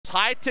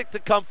high tick to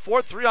come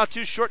forward.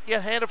 3-on-2 short,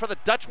 yet handed for the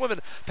Dutch women.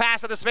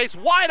 Pass into space,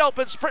 wide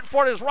open, sprint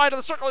forward is right of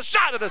the circle, a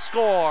shot and a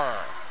score.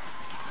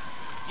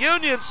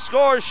 Union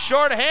scores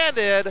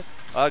short-handed.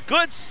 A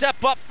good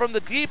step up from the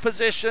D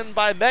position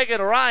by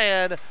Megan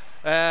Ryan.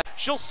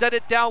 She'll set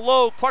it down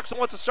low. Clarkson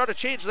wants to start a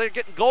change. They're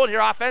getting going here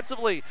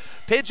offensively.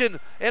 Pigeon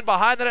in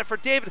behind the net for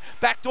David.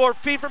 Backdoor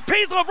feed from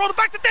Peasley. Roll it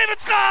back to David.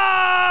 Score!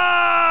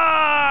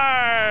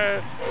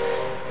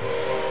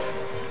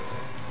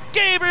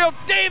 Gabriel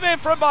David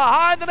from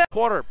behind the net.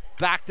 Corner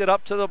backed it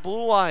up to the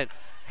blue line.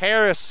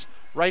 Harris.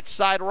 Right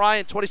side,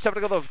 Ryan, 27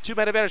 to go, the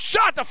two-man advantage.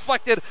 Shot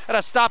deflected, and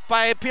a stop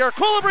by Pierre.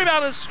 Cool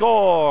rebound and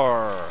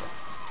score.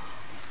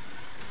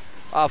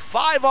 A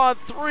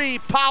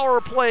 5-on-3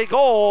 power play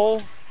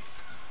goal.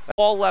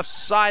 Ball left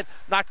side,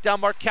 knocked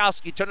down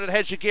Markowski. Turning it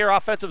ahead, Jaguar,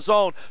 offensive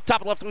zone.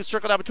 Top of left wing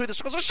circle, down between the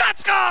circles. A shot,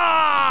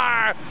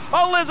 score!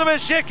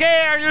 Elizabeth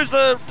Jaguar used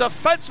the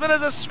defenseman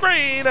as a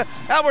screen,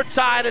 and we're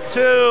tied at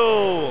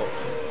 2.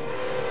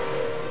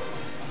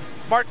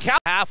 Markowski,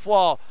 half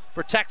wall.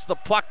 Protects the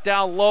puck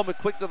down low,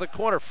 McQuick to the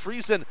corner.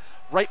 Friesen,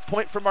 right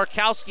point for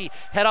Markowski.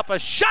 Head up, a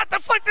shot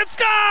deflected,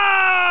 score!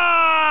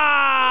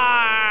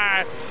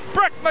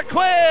 Brooke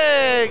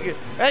McQuigg!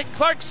 And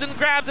Clarkson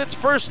grabs its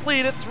first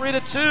lead at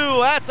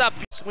 3-2. That's a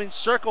swing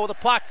circle with the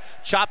puck.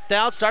 Chopped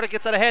down, Starter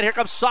gets it ahead. Here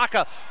comes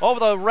Saka over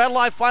the red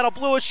line, final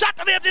blue. A shot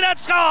to the empty net,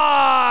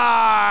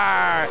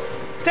 score!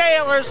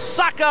 Taylor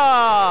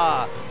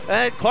Saka!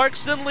 And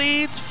Clarkson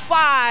leads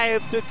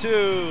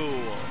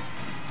 5-2.